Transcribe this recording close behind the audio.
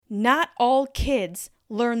not all kids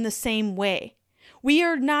learn the same way. We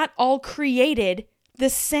are not all created the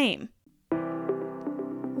same.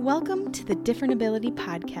 Welcome to the Different Ability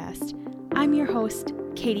Podcast. I'm your host,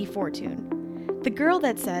 Katie Fortune, the girl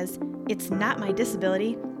that says, it's not my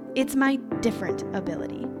disability, it's my different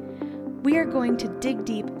ability. We are going to dig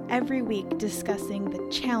deep every week discussing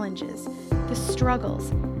the challenges, the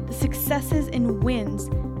struggles, the successes and wins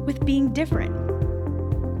with being different.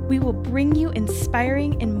 We will bring you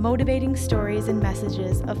inspiring and motivating stories and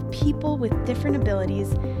messages of people with different abilities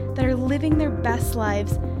that are living their best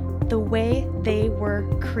lives the way they were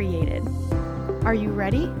created. Are you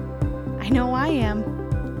ready? I know I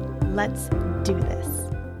am. Let's do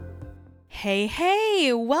this.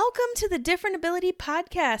 Hey, welcome to the Different Ability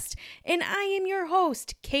Podcast, and I am your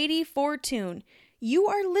host, Katie Fortune. You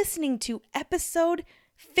are listening to episode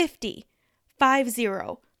 50.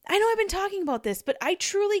 I know I've been talking about this, but I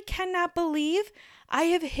truly cannot believe I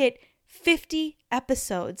have hit 50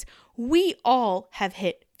 episodes. We all have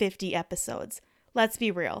hit 50 episodes. Let's be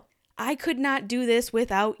real. I could not do this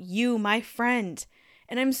without you, my friend.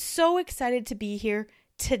 And I'm so excited to be here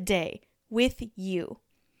today with you.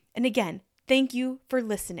 And again, thank you for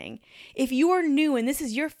listening. If you are new and this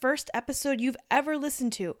is your first episode you've ever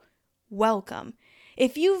listened to, welcome.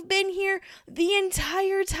 If you've been here the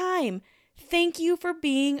entire time, thank you for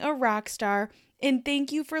being a rock star and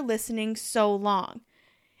thank you for listening so long.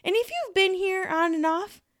 And if you've been here on and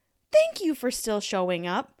off, thank you for still showing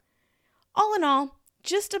up. All in all,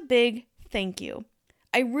 just a big thank you.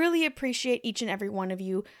 I really appreciate each and every one of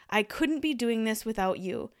you. I couldn't be doing this without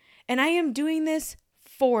you, and I am doing this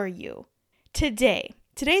for you. Today's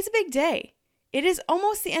a big day. It is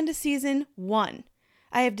almost the end of season 1.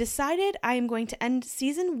 I have decided I am going to end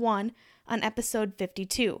season 1 on episode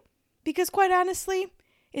 52. Because quite honestly,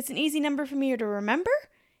 it's an easy number for me to remember.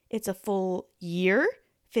 It's a full year,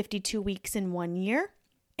 52 weeks in 1 year.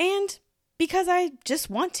 And because I just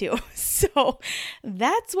want to. So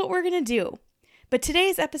that's what we're going to do. But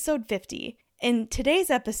today's episode 50. And today's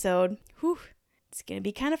episode, it's going to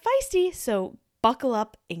be kind of feisty. So buckle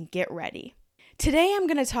up and get ready. Today I'm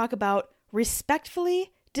going to talk about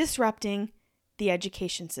respectfully disrupting the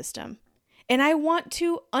education system. And I want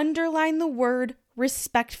to underline the word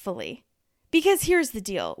respectfully. Because here's the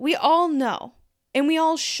deal. We all know, and we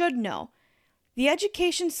all should know, the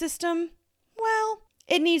education system, well,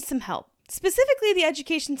 it needs some help. Specifically the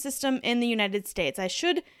education system in the United States. I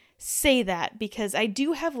should say that because I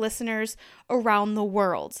do have listeners around the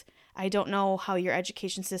world. I don't know how your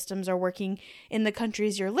education systems are working in the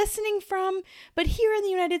countries you're listening from, but here in the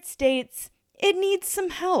United States, it needs some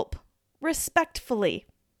help. Respectfully.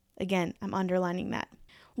 Again, I'm underlining that.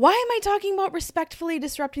 Why am I talking about respectfully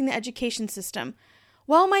disrupting the education system?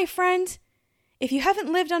 Well, my friend, if you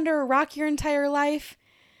haven't lived under a rock your entire life,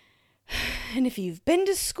 and if you've been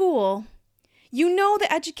to school, you know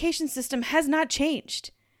the education system has not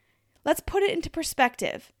changed. Let's put it into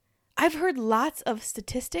perspective. I've heard lots of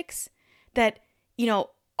statistics that,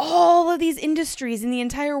 all of these industries in the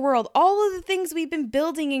entire world, all of the things we've been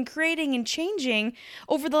building and creating and changing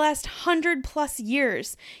over the last 100+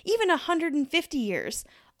 years, even 150 years,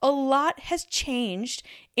 a lot has changed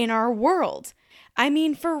in our world. I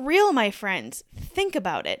mean, for real, my friends, think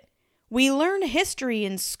about it. We learn history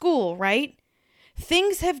in school, right?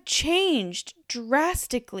 Things have changed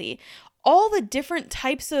drastically. All the different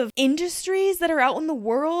types of industries that are out in the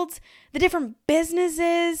world, the different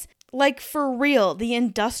businesses, like for real, the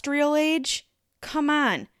industrial age, come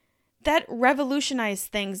on. That revolutionized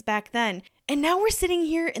things back then. And now we're sitting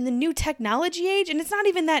here in the new technology age, and it's not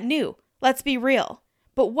even that new. Let's be real.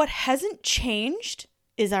 But what hasn't changed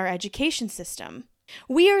is our education system.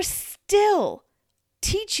 We are still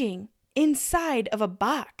teaching inside of a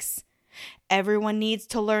box. Everyone needs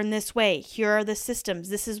to learn this way. Here are the systems.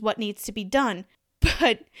 This is what needs to be done.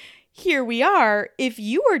 But here we are. If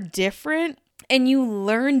you are different and you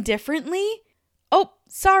learn differently, oh,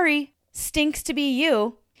 sorry, stinks to be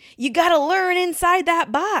you. You gotta learn inside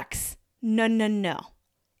that box. No.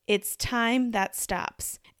 It's time that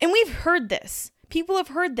stops. And we've heard this. People have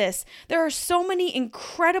heard this. There are so many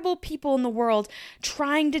incredible people in the world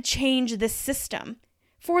trying to change this system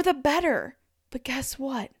for the better. But guess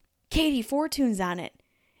what? Katie Fortune's on it,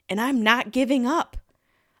 and I'm not giving up.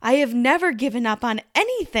 I have never given up on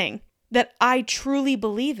anything that I truly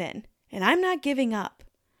believe in, and I'm not giving up.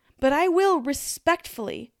 But I will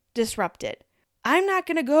respectfully disrupt it. I'm not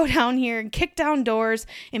going to go down here and kick down doors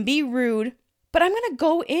and be rude, but I'm going to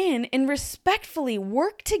go in and respectfully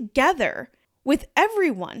work together with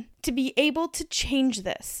everyone to be able to change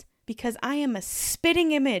this, because I am a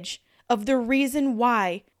spitting image of the reason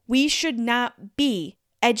why we should not be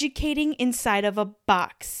educating inside of a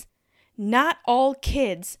box. Not all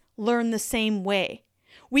kids learn the same way.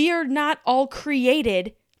 We are not all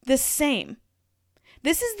created the same.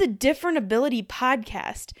 This is the Different Ability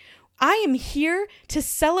Podcast. I am here to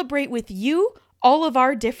celebrate with you all of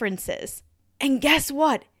our differences. And guess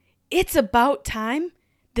what? It's about time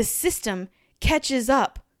the system catches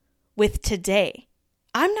up with today.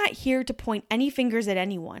 I'm not here to point any fingers at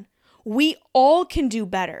anyone. We all can do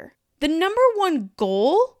better. The number one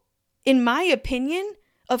goal, in my opinion,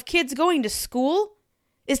 of kids going to school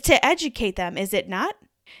is to educate them, is it not?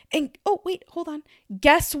 And, hold on.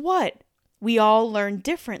 Guess what? We all learn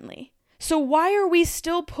differently. So why are we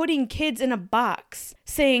still putting kids in a box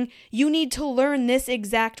saying you need to learn this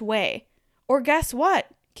exact way? Or guess what,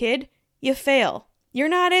 kid? You fail. You're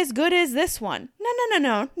not as good as this one.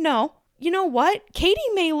 No. You know what? Katie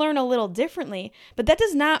may learn a little differently, but that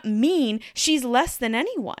does not mean she's less than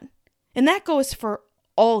anyone. And that goes for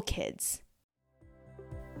all kids.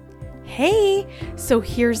 Hey, so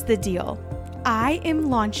here's the deal. I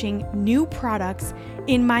am launching new products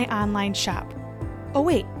in my online shop. Oh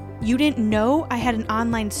wait, you didn't know I had an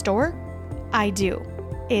online store? I do.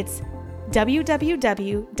 It's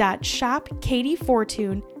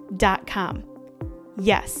www.shopkatiefortune.com.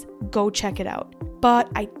 Yes, go check it out. But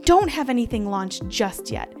I don't have anything launched just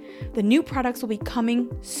yet. The new products will be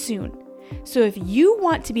coming soon. So if you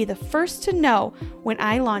want to be the first to know when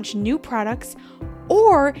I launch new products,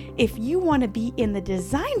 or if you want to be in the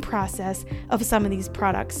design process of some of these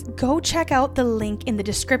products, go check out the link in the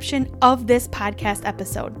description of this podcast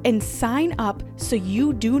episode and sign up so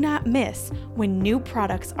you do not miss when new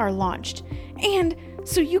products are launched. And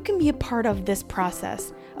so you can be a part of this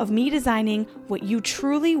process of me designing what you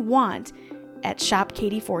truly want at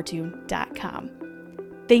shopkatiefortune.com.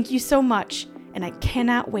 Thank you so much, and I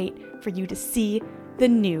cannot wait for you to see the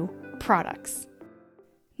new products.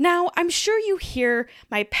 Now, I'm sure you hear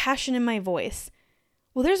my passion in my voice.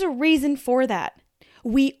 Well, there's a reason for that.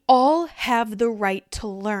 We all have the right to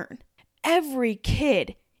learn. Every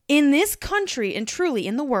kid in this country and truly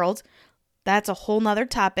in the world, that's a whole nother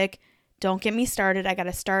topic. Don't get me started. I got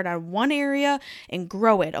to start on one area and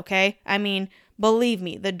grow it, okay? I mean, believe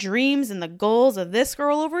me, the dreams and the goals of this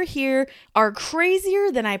girl over here are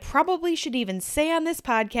crazier than I probably should even say on this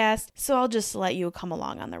podcast, so I'll just let you come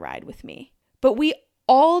along on the ride with me. But we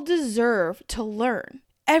all deserve to learn.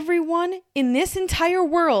 Everyone in this entire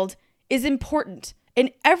world is important,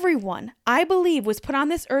 and everyone, I believe, was put on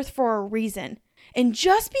this earth for a reason. And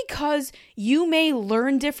just because you may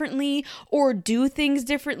learn differently or do things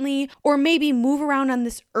differently or maybe move around on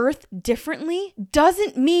this earth differently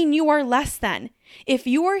doesn't mean you are less than. If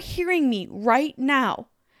you are hearing me right now,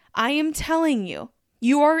 I am telling you,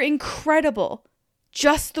 you are incredible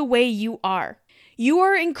just the way you are. You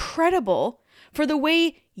are incredible for the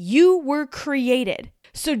way you were created.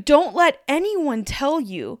 So don't let anyone tell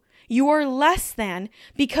you you are less than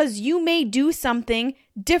because you may do something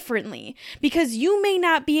differently, because you may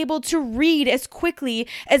not be able to read as quickly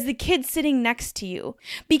as the kid sitting next to you,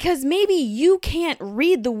 because maybe you can't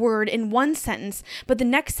read the word in one sentence, but the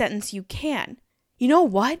next sentence you can. You know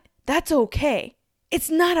what? That's okay. It's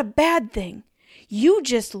not a bad thing. You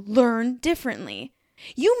just learn differently.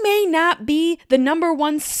 You may not be the number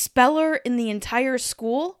one speller in the entire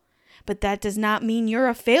school, but that does not mean you're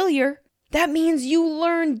a failure. That means you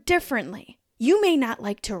learn differently. You may not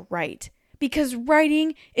like to write because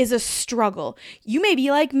writing is a struggle. You may be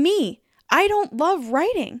like me. I don't love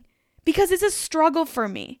writing because it's a struggle for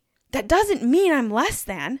me. That doesn't mean I'm less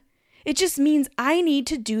than. It just means I need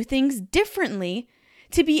to do things differently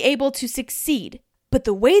to be able to succeed. But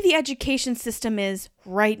the way the education system is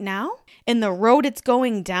right now and the road it's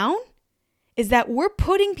going down is that we're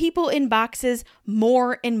putting people in boxes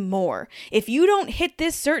more and more. If you don't hit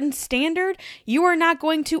this certain standard, you are not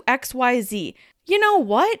going to XYZ. You know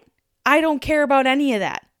what? I don't care about any of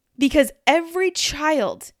that because every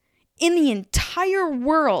child in the entire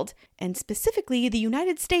world, and specifically the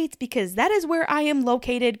United States, because that is where I am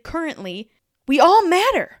located currently, we all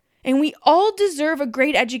matter and we all deserve a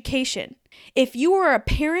great education. If you are a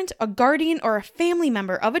parent, a guardian, or a family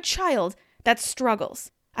member of a child that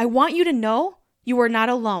struggles, I want you to know you are not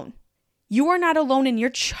alone. You are not alone and your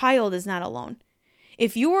child is not alone.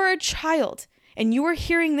 If you are a child and you are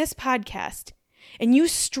hearing this podcast and you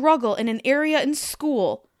struggle in an area in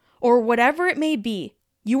school or whatever it may be,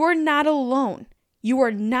 you are not alone. You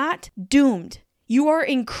are not doomed. You are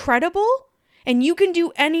incredible and you can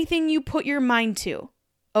do anything you put your mind to.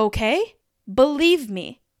 Okay? Believe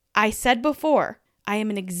me, I said before, I am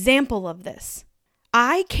an example of this.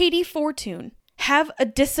 I, Katie Fortune, have a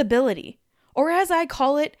disability, or as I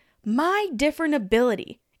call it, my different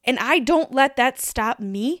ability. And I don't let that stop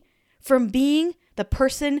me from being the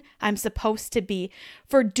person I'm supposed to be,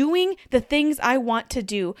 for doing the things I want to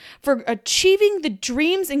do, for achieving the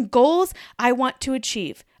dreams and goals I want to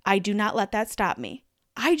achieve. I do not let that stop me.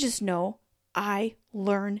 I just know I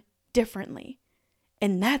learn differently.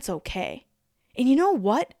 And that's okay. And you know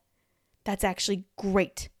what? That's actually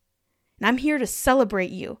great. And I'm here to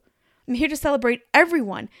celebrate you. I'm here to celebrate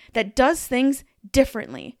everyone that does things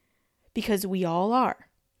differently, because we all are.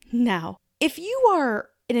 Now, if you are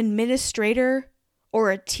an administrator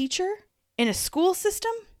or a teacher in a school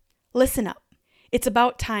system, listen up. It's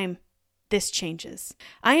about time this changes.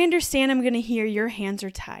 I understand I'm going to hear your hands are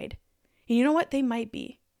tied. And you know what? They might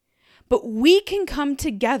be. But we can come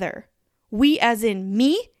together. We as in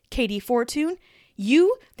me, Katie Fortune,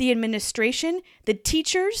 you, the administration, the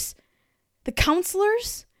teachers, the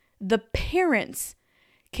counselors, the parents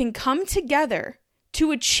can come together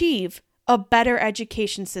to achieve a better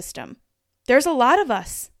education system. There's a lot of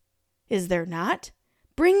us. Is there not?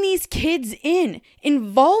 Bring these kids in.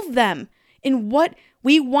 Involve them in what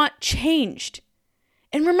we want changed.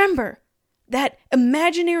 And remember, that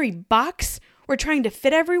imaginary box we're trying to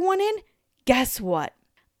fit everyone in, guess what?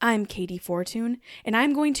 I'm Katie Fortune, and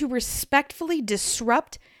I'm going to respectfully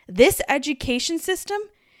disrupt this education system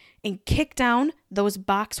and kick down those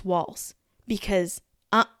box walls. Because,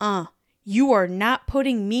 you are not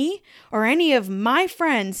putting me or any of my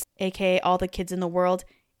friends, aka all the kids in the world,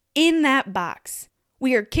 in that box.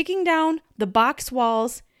 We are kicking down the box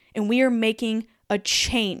walls and we are making a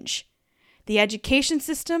change. The education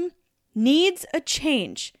system needs a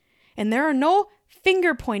change. And there are no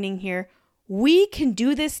finger pointing here. We can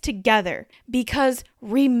do this together, because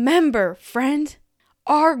remember, friend,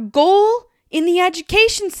 our goal in the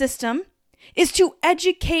education system is to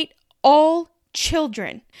educate all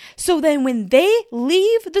children. So then when they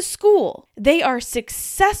leave the school, they are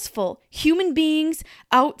successful human beings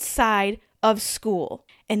outside of school.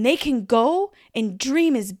 And they can go and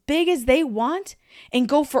dream as big as they want and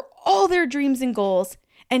go for all their dreams and goals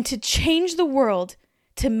and to change the world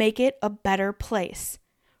to make it a better place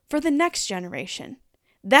for the next generation.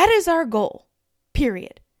 That is our goal,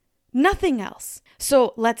 period. Nothing else.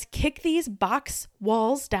 So let's kick these box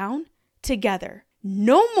walls down together.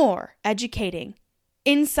 No more educating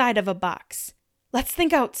inside of a box. Let's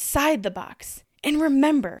think outside the box. And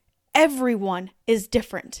remember, everyone is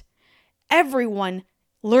different. Everyone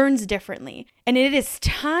learns differently. And it is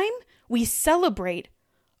time we celebrate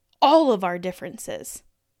all of our differences.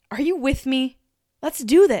 Are you with me? Let's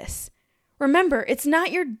do this. Remember, it's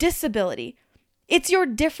not your disability. It's your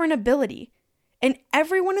different ability. And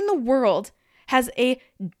everyone in the world has a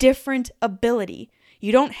different ability.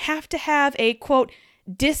 You don't have to have a, quote,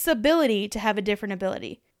 disability to have a different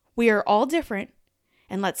ability. We are all different,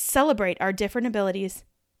 and let's celebrate our different abilities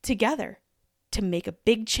together to make a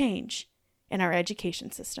big change in our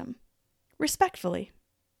education system. Respectfully,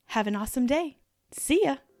 have an awesome day. See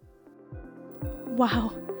ya.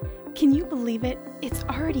 Wow, can you believe it? It's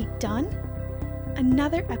already done?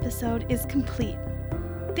 Another episode is complete.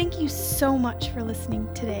 Thank you so much for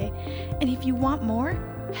listening today. And if you want more,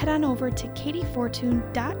 head on over to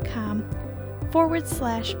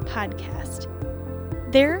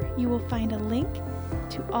katiefortune.com/podcast. There you will find a link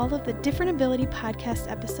to all of the Different Ability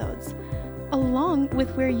podcast episodes, along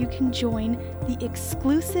with where you can join the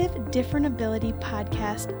exclusive Different Ability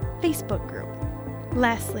podcast Facebook group.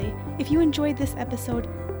 Lastly, if you enjoyed this episode,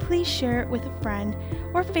 please share it with a friend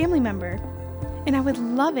or family member. And I would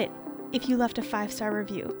love it if you left a 5-star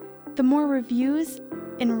review. The more reviews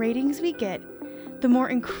and ratings we get, the more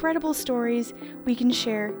incredible stories we can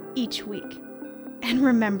share each week. And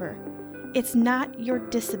remember, it's not your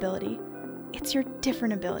disability, it's your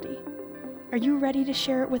different ability. Are you ready to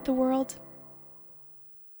share it with the world?